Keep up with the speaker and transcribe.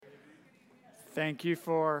Thank you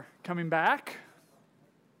for coming back.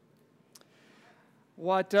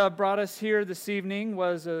 What brought us here this evening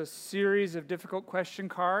was a series of difficult question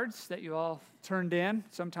cards that you all turned in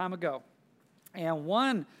some time ago. And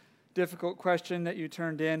one difficult question that you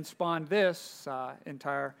turned in spawned this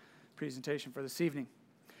entire presentation for this evening.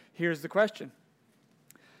 Here's the question.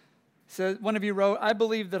 So one of you wrote, "I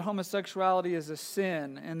believe that homosexuality is a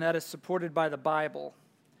sin and that is supported by the Bible.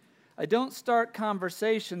 I don't start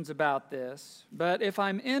conversations about this, but if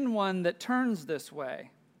I'm in one that turns this way,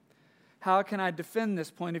 how can I defend this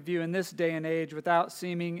point of view in this day and age without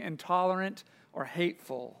seeming intolerant or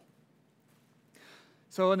hateful?"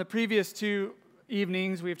 So in the previous two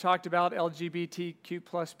evenings, we've talked about LGBTQ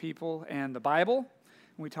plus people and the Bible.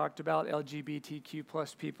 We talked about LGBTQ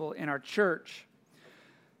plus people in our church.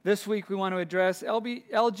 This week, we want to address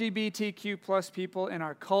LGBTQ plus people in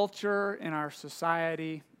our culture, in our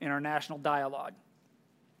society, in our national dialogue.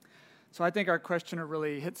 So I think our questioner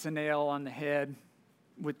really hits the nail on the head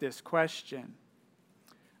with this question.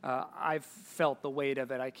 I've felt the weight of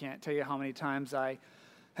it. I can't tell you how many times I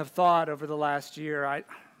have thought over the last year,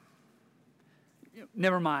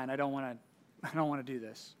 never mind, I don't want to do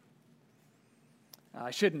this. I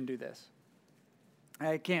shouldn't do this.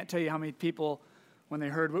 I can't tell you how many people, when they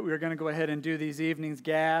heard what we were going to go ahead and do these evenings,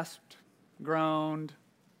 gasped, groaned,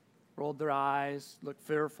 rolled their eyes, looked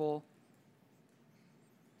fearful.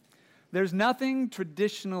 There's nothing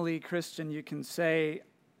traditionally Christian you can say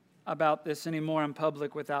about this anymore in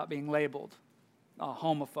public without being labeled a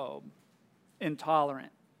homophobe,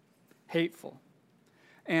 intolerant, hateful.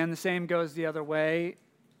 And the same goes the other way.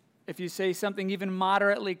 If you say something even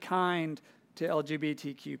moderately kind to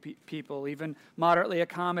LGBTQ people, even moderately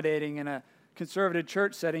accommodating in a conservative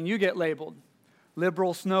church setting, you get labeled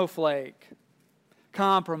liberal snowflake,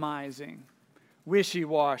 compromising,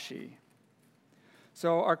 wishy-washy.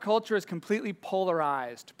 So our culture is completely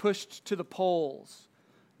polarized, pushed to the poles,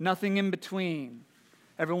 nothing in between,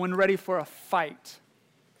 everyone ready for a fight.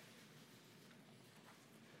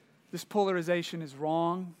 This polarization is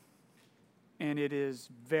wrong, and it is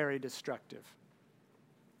very destructive.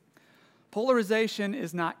 Polarization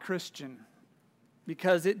is not Christian,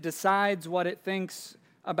 because it decides what it thinks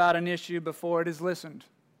about an issue before it is listened.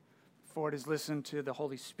 Before it is listened to the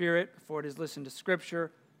Holy Spirit, before it is listened to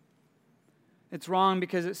Scripture. It's wrong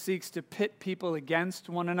because it seeks to pit people against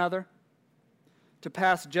one another, to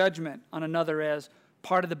pass judgment on another as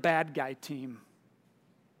part of the bad guy team.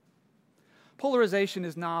 Polarization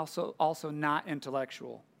is also not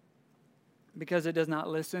intellectual, because it does not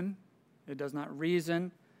listen, it does not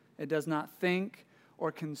reason, it does not think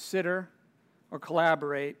or consider or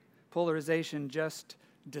collaborate. Polarization just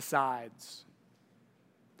decides.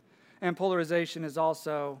 And polarization is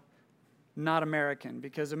also not American,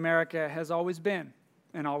 because America has always been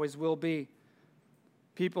and always will be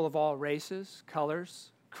people of all races,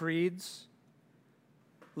 colors, creeds,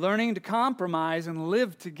 learning to compromise and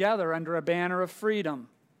live together under a banner of freedom.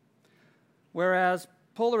 Whereas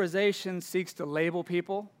polarization seeks to label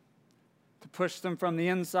people, to push them from the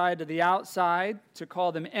inside to the outside, to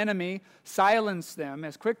call them enemy, silence them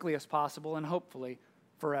as quickly as possible, and hopefully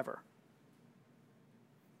forever.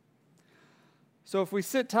 So if we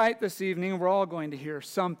sit tight this evening, we're all going to hear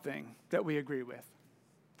something that we agree with.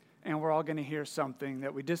 And we're all going to hear something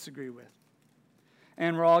that we disagree with.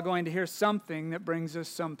 And we're all going to hear something that brings us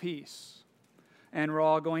some peace. And we're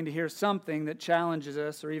all going to hear something that challenges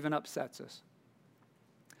us or even upsets us.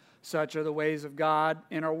 Such are the ways of God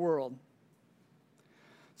in our world.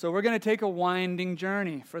 So we're going to take a winding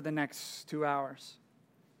journey for the next 2 hours.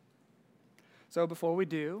 So before we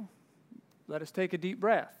do, let us take a deep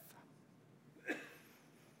breath.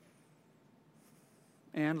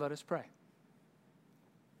 And let us pray.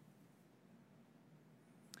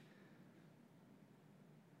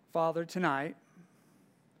 Father, tonight,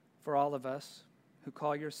 for all of us who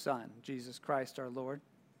call your Son, Jesus Christ our Lord,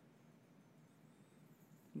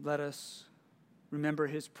 let us remember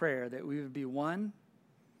his prayer that we would be one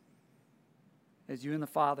as you and the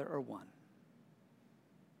Father are one.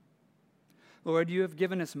 Lord, you have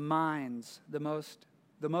given us minds, the most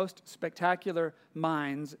spectacular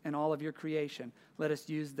minds in all of your creation. Let us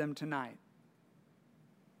use them tonight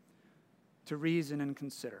to reason and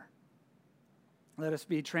consider. Let us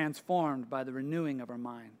be transformed by the renewing of our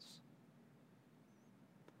minds.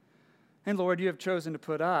 And Lord, you have chosen to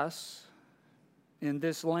put us in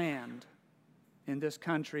this land, in this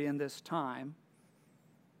country, in this time,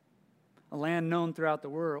 a land known throughout the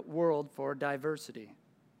world for diversity.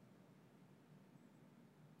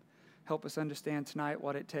 Help us understand tonight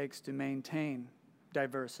what it takes to maintain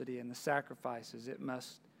diversity and the sacrifices that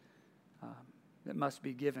must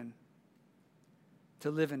be given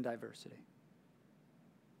to live in diversity.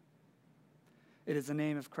 It is the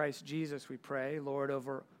name of Christ Jesus we pray, Lord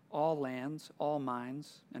over all lands, all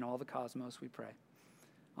minds, and all the cosmos we pray.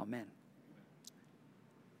 Amen.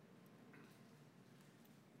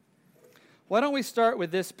 Why don't we start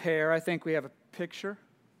with this pair? I think we have a picture.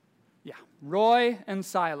 Yeah, Roy and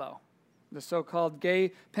Silo, the so-called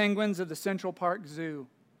gay penguins of the Central Park Zoo.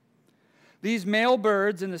 These male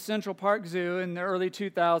birds in the Central Park Zoo in the early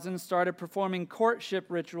 2000s started performing courtship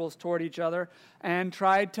rituals toward each other and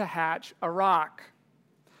tried to hatch a rock.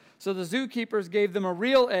 So the zookeepers gave them a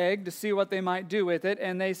real egg to see what they might do with it,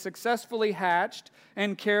 and they successfully hatched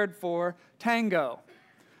and cared for Tango.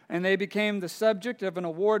 And they became the subject of an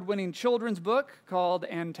award-winning children's book called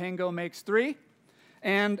And Tango Makes Three,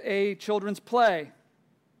 and a children's play.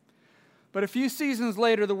 But a few seasons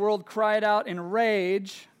later, the world cried out in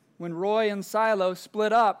rage when Roy and Silo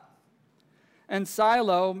split up. And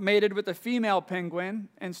Silo mated with a female penguin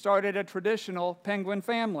and started a traditional penguin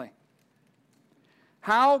family.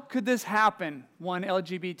 How could this happen? One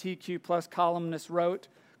LGBTQ plus columnist wrote,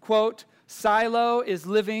 quote, "Silo is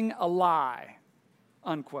living a lie,"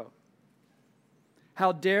 unquote.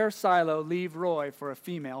 How dare Silo leave Roy for a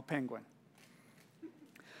female penguin?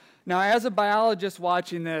 Now, as a biologist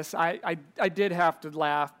watching this, I did have to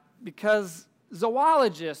laugh because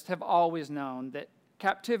zoologists have always known that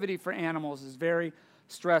captivity for animals is very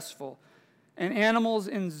stressful, and animals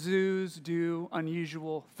in zoos do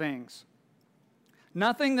unusual things.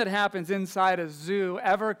 Nothing that happens inside a zoo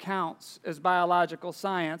ever counts as biological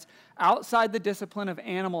science outside the discipline of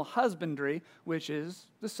animal husbandry, which is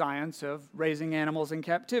the science of raising animals in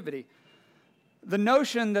captivity. The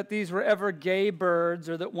notion that these were ever gay birds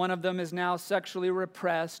or that one of them is now sexually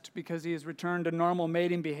repressed because he has returned to normal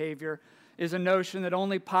mating behavior is a notion that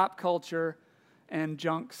only pop culture and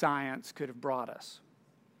junk science could have brought us.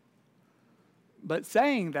 But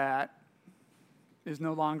saying that is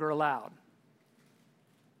no longer allowed.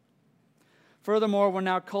 Furthermore, we're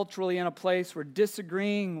now culturally in a place where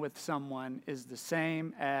disagreeing with someone is the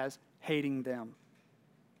same as hating them.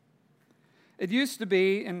 It used to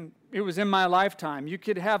be, and it was in my lifetime, you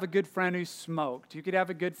could have a good friend who smoked. You could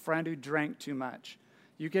have a good friend who drank too much.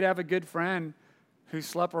 You could have a good friend who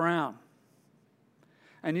slept around.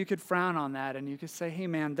 And you could frown on that, and you could say, hey,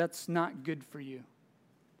 man, that's not good for you.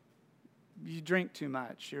 You drink too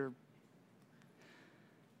much.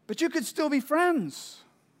 But you could still be friends.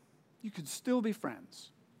 You could still be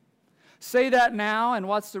friends. Say that now, and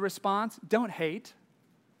what's the response? Don't hate.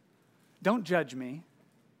 Don't judge me.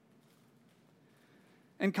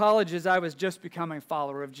 In college, as I was just becoming a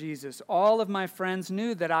follower of Jesus, all of my friends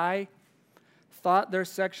knew that I thought their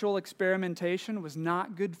sexual experimentation was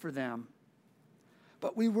not good for them.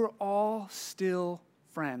 But we were all still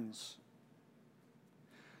friends.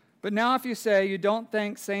 But now if you say you don't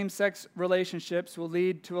think same-sex relationships will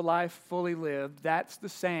lead to a life fully lived, that's the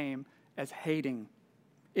same as hating.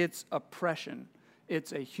 It's oppression.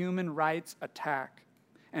 It's a human rights attack.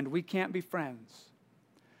 And we can't be friends.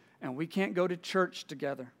 And we can't go to church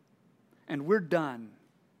together. And we're done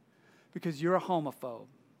because you're a homophobe.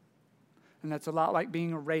 And that's a lot like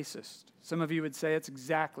being a racist. Some of you would say it's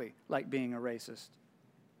exactly like being a racist.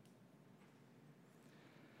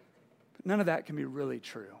 But none of that can be really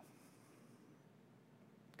true.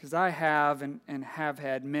 Because I have and have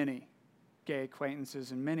had many gay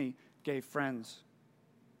acquaintances and many gay friends.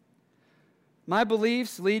 My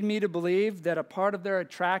beliefs lead me to believe that a part of their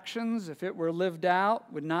attractions, if it were lived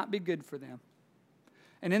out, would not be good for them.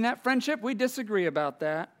 And in that friendship, we disagree about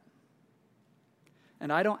that.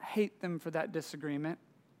 And I don't hate them for that disagreement.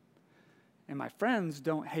 And my friends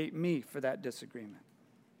don't hate me for that disagreement.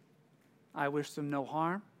 I wish them no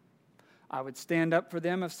harm. I would stand up for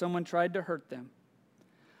them if someone tried to hurt them.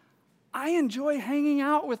 I enjoy hanging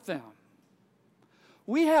out with them.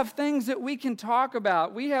 We have things that we can talk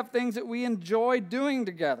about. We have things that we enjoy doing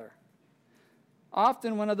together.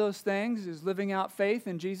 Often one of those things is living out faith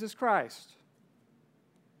in Jesus Christ.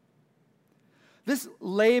 This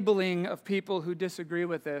labeling of people who disagree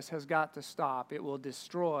with this has got to stop. It will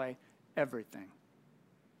destroy everything.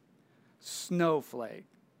 Snowflake,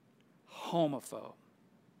 homophobe.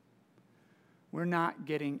 We're not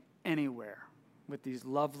getting anywhere with these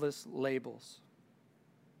loveless labels.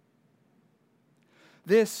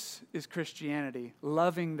 This is Christianity,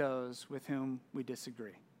 loving those with whom we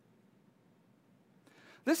disagree.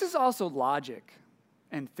 This is also logic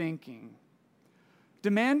and thinking.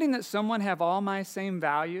 Demanding that someone have all my same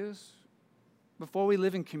values before we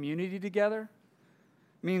live in community together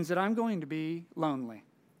means that I'm going to be lonely.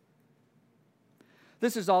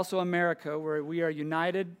 This is also America, where we are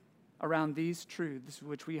united around these truths,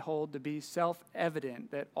 which we hold to be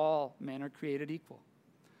self-evident, that all men are created equal.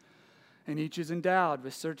 And each is endowed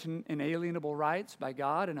with certain inalienable rights by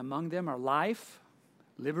God, and among them are life,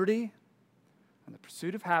 liberty, and the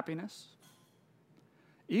pursuit of happiness,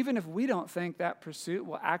 even if we don't think that pursuit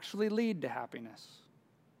will actually lead to happiness.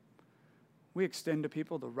 We extend to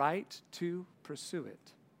people the right to pursue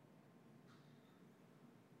it.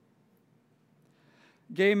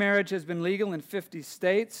 Gay marriage has been legal in 50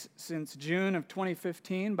 states since June of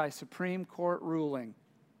 2015 by Supreme Court ruling.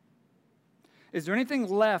 Is there anything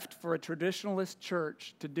left for a traditionalist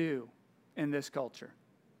church to do in this culture?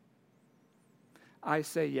 I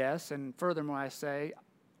say yes, and furthermore I say,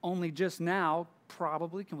 only just now,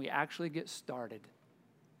 probably, can we actually get started.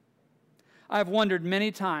 I've wondered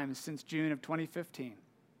many times since June of 2015,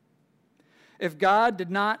 if God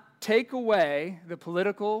did not take away the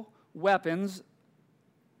political weapons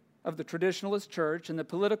of the traditionalist church and the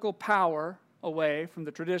political power away from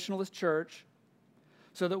the traditionalist church,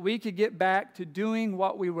 so that we could get back to doing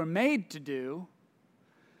what we were made to do,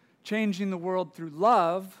 changing the world through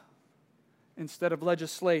love instead of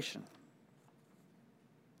legislation.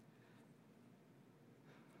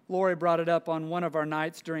 Lori brought it up on one of our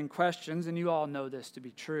nights during questions, and you all know this to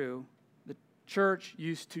be true. The church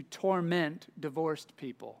used to torment divorced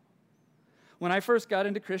people. When I first got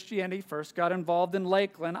into Christianity, first got involved in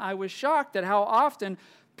Lakeland, I was shocked at how often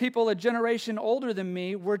people a generation older than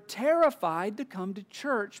me were terrified to come to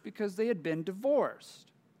church because they had been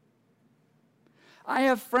divorced. I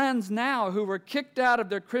have friends now who were kicked out of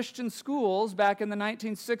their Christian schools back in the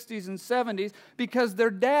 1960s and 70s because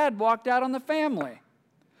their dad walked out on the family.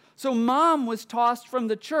 So mom was tossed from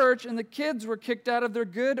the church and the kids were kicked out of their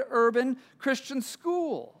good urban Christian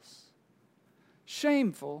schools.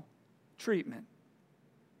 Shameful treatment.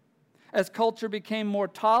 As culture became more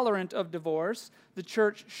tolerant of divorce, the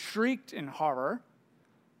church shrieked in horror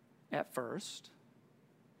at first.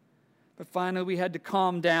 But finally we had to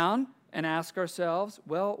calm down and ask ourselves,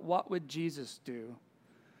 well, what would Jesus do?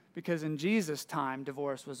 Because in Jesus' time,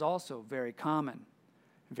 divorce was also very common,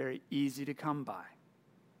 very easy to come by.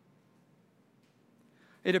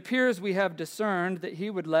 It appears we have discerned that he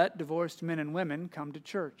would let divorced men and women come to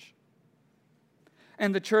church.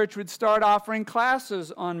 And the church would start offering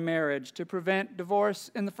classes on marriage to prevent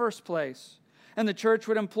divorce in the first place. And the church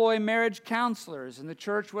would employ marriage counselors, and the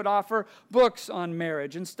church would offer books on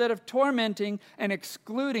marriage instead of tormenting and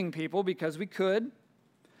excluding people because we could,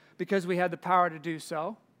 because we had the power to do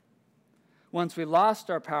so. Once we lost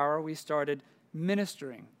our power, we started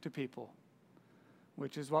ministering to people,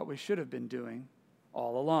 which is what we should have been doing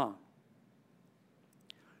all along.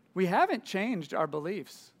 We haven't changed our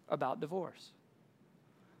beliefs about divorce,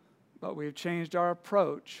 but we've changed our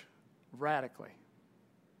approach radically.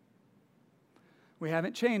 We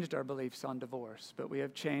haven't changed our beliefs on divorce, but we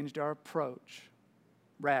have changed our approach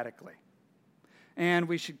radically. And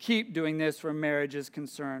we should keep doing this where marriage is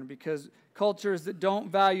concerned, because cultures that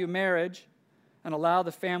don't value marriage and allow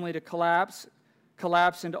the family to collapse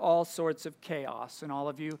into all sorts of chaos. And all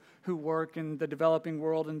of you who work in the developing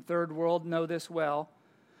world and third world know this well.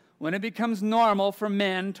 When it becomes normal for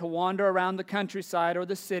men to wander around the countryside or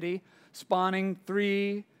the city, spawning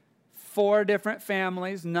 3, 4 different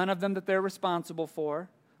families, none of them that they're responsible for,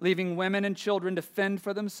 leaving women and children to fend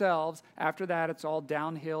for themselves, after that it's all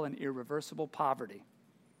downhill and irreversible poverty.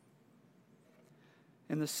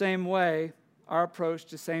 In the same way, our approach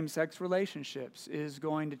to same-sex relationships is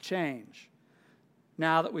going to change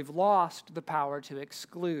now that we've lost the power to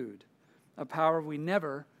exclude, a power we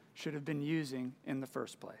never should have been using in the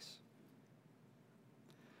first place.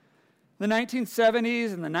 The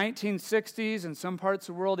 1970s and the 1960s and some parts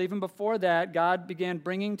of the world even before that, God began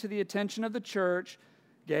bringing to the attention of the church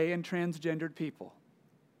gay and transgendered people.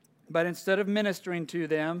 But instead of ministering to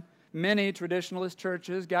them, many traditionalist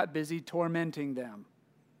churches got busy tormenting them.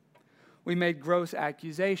 We made gross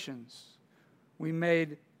accusations. We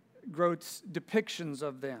made gross depictions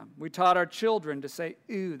of them. We taught our children to say,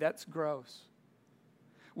 "Ew, that's gross."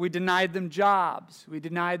 We denied them jobs. We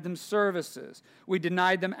denied them services. We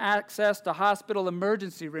denied them access to hospital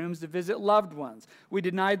emergency rooms to visit loved ones. We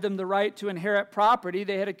denied them the right to inherit property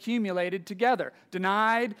they had accumulated together.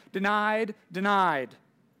 Denied, denied, denied.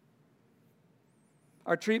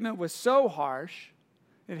 Our treatment was so harsh,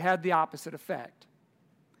 it had the opposite effect.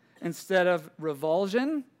 Instead of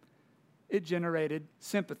revulsion, it generated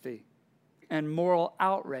sympathy and moral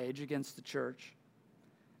outrage against the church.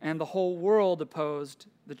 And the whole world opposed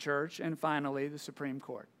the church, and finally, the Supreme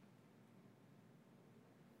Court.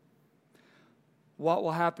 What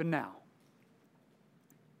will happen now?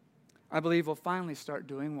 I believe we'll finally start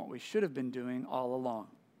doing what we should have been doing all along.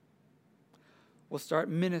 We'll start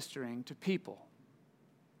ministering to people.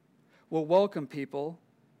 We'll welcome people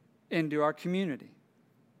into our community.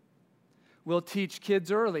 We'll teach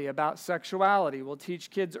kids early about sexuality. We'll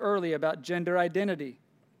teach kids early about gender identity.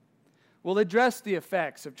 We'll address the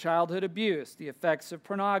effects of childhood abuse, the effects of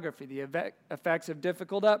pornography, the effects of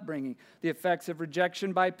difficult upbringing, the effects of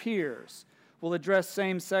rejection by peers. We'll address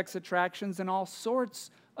same-sex attractions and all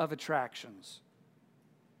sorts of attractions.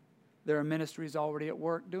 There are ministries already at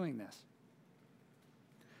work doing this.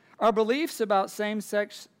 Our beliefs about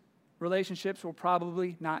same-sex relationships will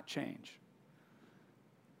probably not change.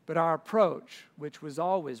 But our approach, which was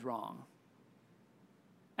always wrong,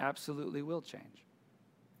 absolutely will change.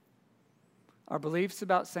 Our beliefs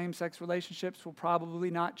about same-sex relationships will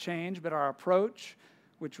probably not change, but our approach,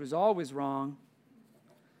 which was always wrong,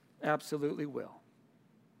 absolutely will.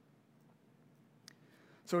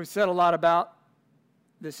 So we've said a lot about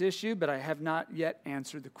this issue, but I have not yet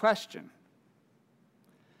answered the question.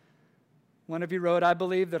 One of you wrote, I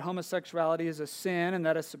believe that homosexuality is a sin and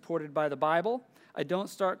that is supported by the Bible. I don't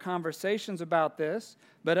start conversations about this,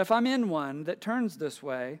 but if I'm in one that turns this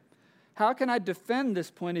way, how can I defend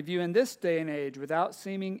this point of view in this day and age without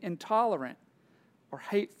seeming intolerant or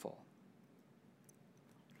hateful?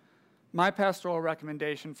 My pastoral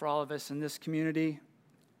recommendation for all of us in this community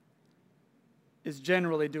is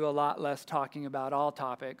generally do a lot less talking about all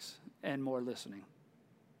topics and more listening.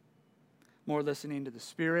 More listening to the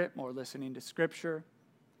Spirit, more listening to Scripture,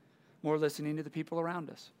 more listening to the people around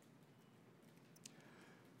us.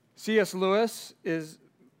 C.S. Lewis is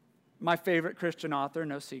my favorite Christian author,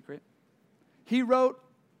 no secret. He wrote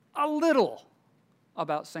a little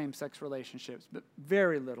about same-sex relationships, but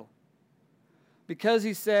very little. Because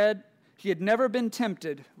he said he had never been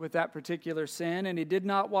tempted with that particular sin, and he did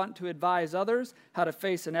not want to advise others how to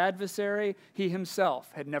face an adversary he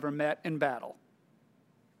himself had never met in battle.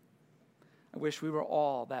 I wish we were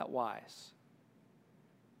all that wise.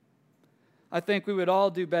 I think we would all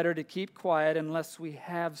do better to keep quiet unless we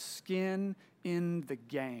have skin in the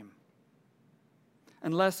game,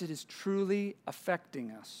 unless it is truly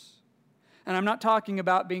affecting us. And I'm not talking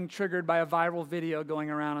about being triggered by a viral video going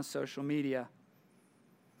around on social media.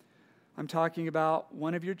 I'm talking about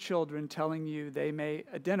one of your children telling you they may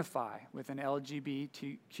identify with an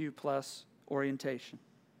LGBTQ plus orientation.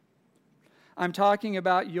 I'm talking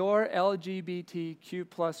about your LGBTQ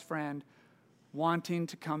plus friend wanting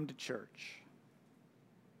to come to church.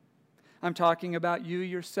 I'm talking about you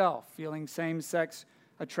yourself feeling same-sex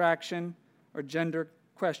attraction or gender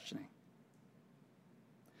questioning.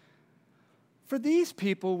 For these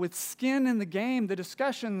people with skin in the game, the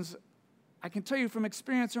discussions, I can tell you from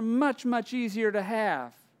experience, are much, much easier to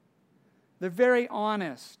have. They're very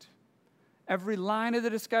honest. Every line of the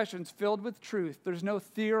discussion is filled with truth. There's no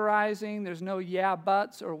theorizing. There's no yeah,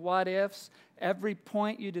 buts, or what ifs. Every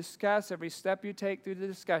point you discuss, every step you take through the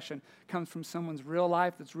discussion comes from someone's real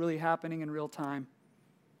life that's really happening in real time.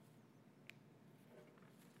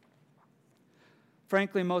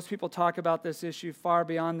 Frankly, most people talk about this issue far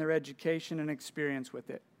beyond their education and experience with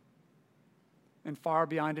it, and far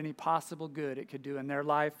beyond any possible good it could do in their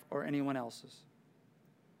life or anyone else's.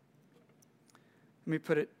 Let me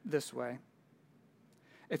put it this way.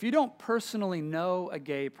 If you don't personally know a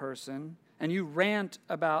gay person and you rant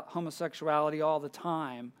about homosexuality all the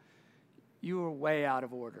time, you are way out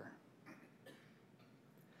of order.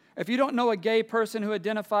 If you don't know a gay person who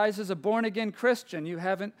identifies as a born-again Christian, you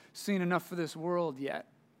haven't seen enough of this world yet.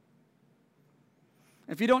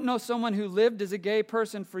 If you don't know someone who lived as a gay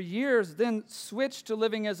person for years, then switched to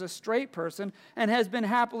living as a straight person and has been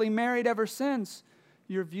happily married ever since,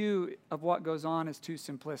 your view of what goes on is too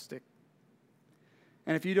simplistic.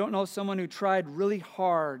 And if you don't know someone who tried really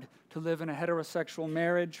hard to live in a heterosexual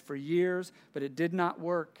marriage for years, but it did not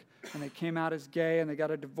work, and they came out as gay and they got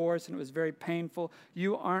a divorce and it was very painful,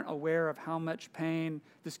 you aren't aware of how much pain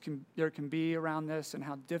there can be around this and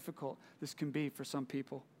how difficult this can be for some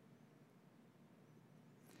people.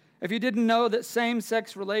 If you didn't know that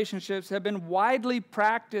same-sex relationships have been widely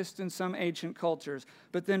practiced in some ancient cultures,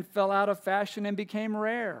 but then fell out of fashion and became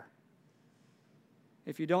rare.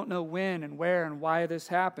 If you don't know when and where and why this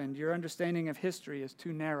happened, your understanding of history is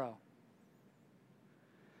too narrow.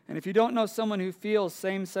 And if you don't know someone who feels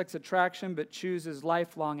same-sex attraction but chooses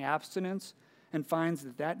lifelong abstinence and finds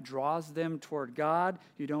that that draws them toward God,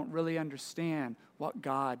 you don't really understand what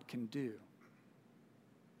God can do.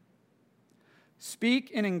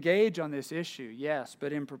 Speak and engage on this issue, yes,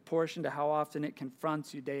 but in proportion to how often it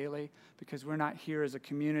confronts you daily, because we're not here as a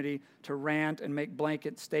community to rant and make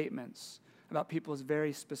blanket statements about people's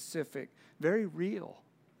very specific, very real,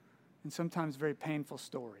 and sometimes very painful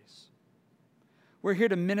stories. We're here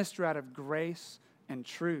to minister out of grace and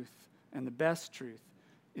truth, and the best truth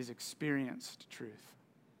is experienced truth.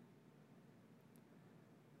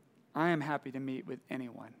 I am happy to meet with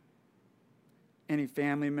anyone, any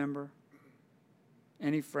family member,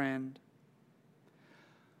 any friend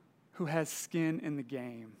who has skin in the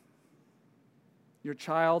game. Your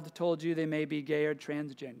child told you they may be gay or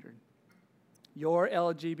transgendered. Your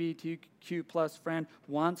LGBTQ plus friend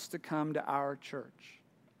wants to come to our church.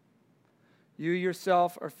 You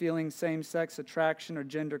yourself are feeling same-sex attraction or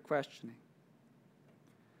gender questioning.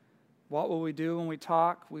 What will we do when we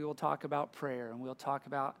talk? We will talk about prayer, and we'll talk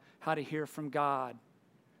about how to hear from God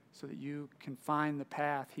so that you can find the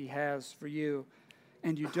path He has for you,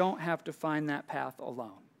 and you don't have to find that path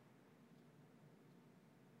alone.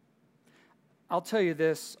 I'll tell you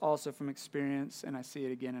this also from experience, and I see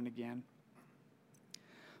it again and again.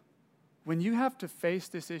 When you have to face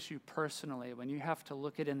this issue personally, when you have to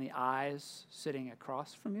look it in the eyes sitting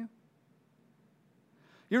across from you,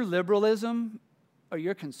 your liberalism or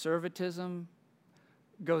your conservatism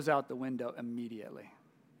goes out the window immediately.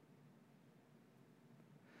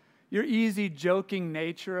 Your easy joking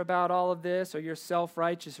nature about all of this or your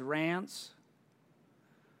self-righteous rants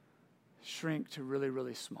shrink to really,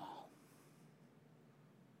 really small.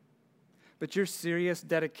 But your serious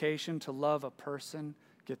dedication to love a person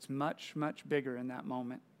gets much, much bigger in that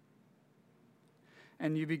moment.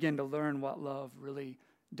 And you begin to learn what love really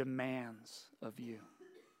demands of you.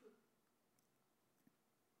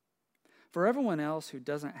 For everyone else who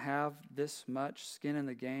doesn't have this much skin in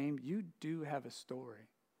the game, you do have a story.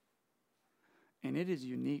 And it is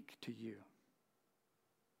unique to you.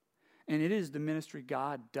 And it is the ministry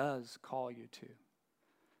God does call you to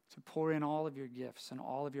pour in all of your gifts and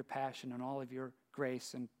all of your passion and all of your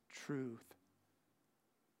grace and truth,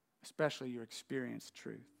 especially your experienced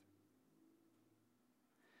truth.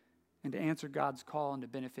 And to answer God's call and to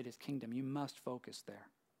benefit His kingdom, you must focus there.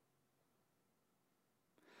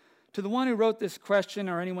 To the one who wrote this question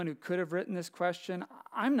or anyone who could have written this question,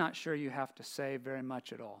 I'm not sure you have to say very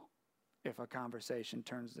much at all if a conversation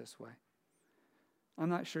turns this way. I'm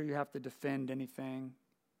not sure you have to defend anything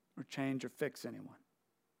or change or fix anyone.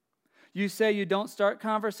 You say you don't start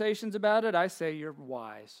conversations about it, I say you're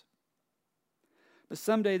wise. But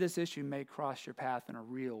someday this issue may cross your path in a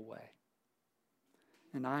real way.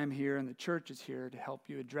 And I'm here and the church is here to help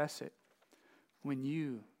you address it when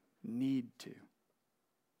you need to.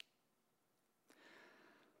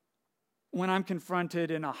 When I'm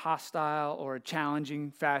confronted in a hostile or a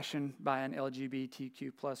challenging fashion by an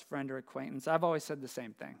LGBTQ plus friend or acquaintance, I've always said the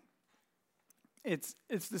same thing. It's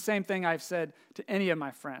the same thing I've said to any of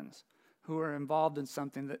my friends who are involved in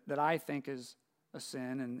something that I think is a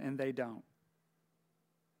sin and they don't.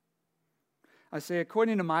 I say,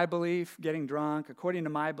 according to my belief, getting drunk, according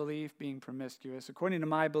to my belief, being promiscuous, according to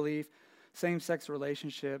my belief, same-sex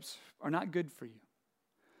relationships are not good for you.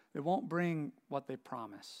 They won't bring what they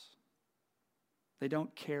promise. They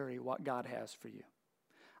don't carry what God has for you.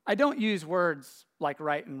 I don't use words like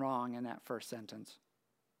right and wrong in that first sentence,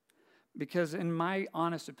 because in my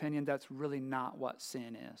honest opinion, that's really not what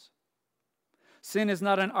sin is. Sin is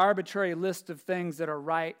not an arbitrary list of things that are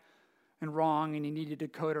right and wrong, and you need a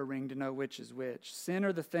decoder ring to know which is which. Sin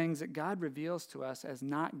are the things that God reveals to us as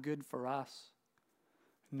not good for us,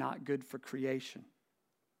 not good for creation.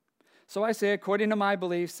 So I say, according to my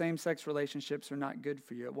belief, same-sex relationships are not good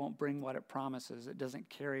for you. It won't bring what it promises. It doesn't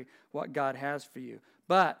carry what God has for you.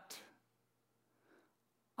 But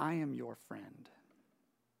I am your friend.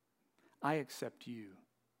 I accept you.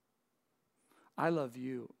 I love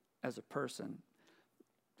you as a person.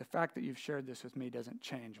 The fact that you've shared this with me doesn't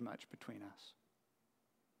change much between us.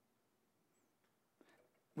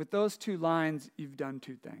 With those two lines, you've done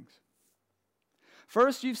two things.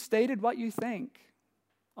 First, you've stated what you think.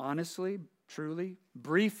 Honestly, truly,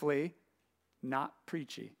 briefly, not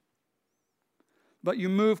preachy. But you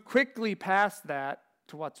move quickly past that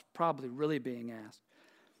to what's probably really being asked.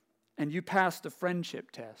 And you pass the friendship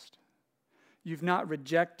test. You've not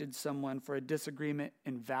rejected someone for a disagreement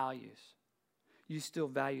in values. You still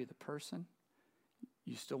value the person.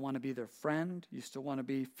 You still want to be their friend. You still want to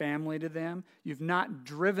be family to them. You've not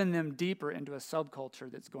driven them deeper into a subculture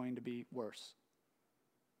that's going to be worse.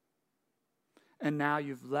 And now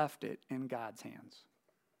you've left it in God's hands.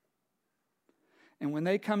 And when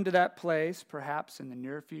they come to that place, perhaps in the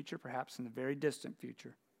near future, perhaps in the very distant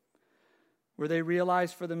future, where they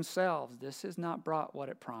realize for themselves, this has not brought what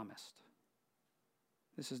it promised.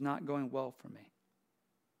 This is not going well for me.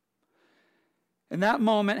 In that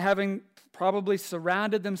moment, having probably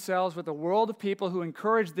surrounded themselves with a world of people who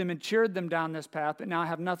encouraged them and cheered them down this path, but now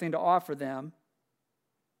have nothing to offer them,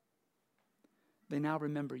 they now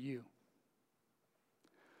remember you.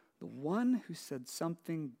 The one who said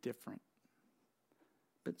something different,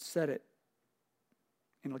 but said it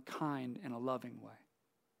in a kind and a loving way.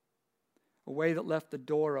 A way that left the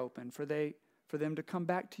door open for them to come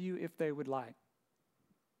back to you if they would like.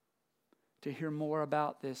 To hear more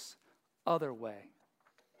about this other way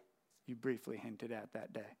you briefly hinted at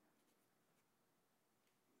that day.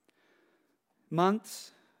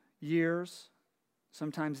 Months, years,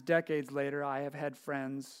 sometimes decades later, I have had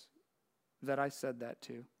friends that I said that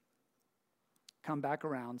to come back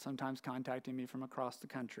around, sometimes contacting me from across the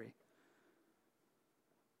country,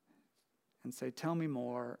 and say, tell me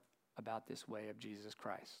more about this way of Jesus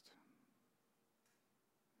Christ.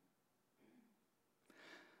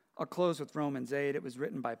 I'll close with Romans 8. It was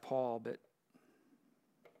written by Paul, but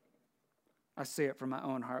I say it from my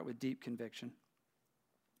own heart with deep conviction.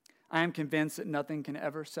 I am convinced that nothing can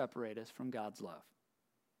ever separate us from God's love.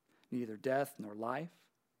 Neither death nor life,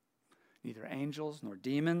 neither angels nor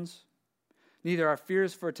demons, neither our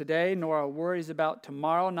fears for today nor our worries about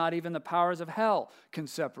tomorrow, not even the powers of hell can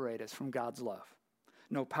separate us from God's love.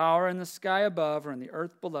 No power in the sky above or in the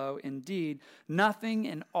earth below. Indeed, nothing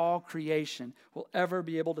in all creation will ever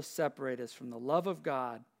be able to separate us from the love of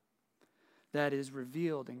God that is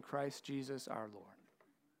revealed in Christ Jesus our Lord.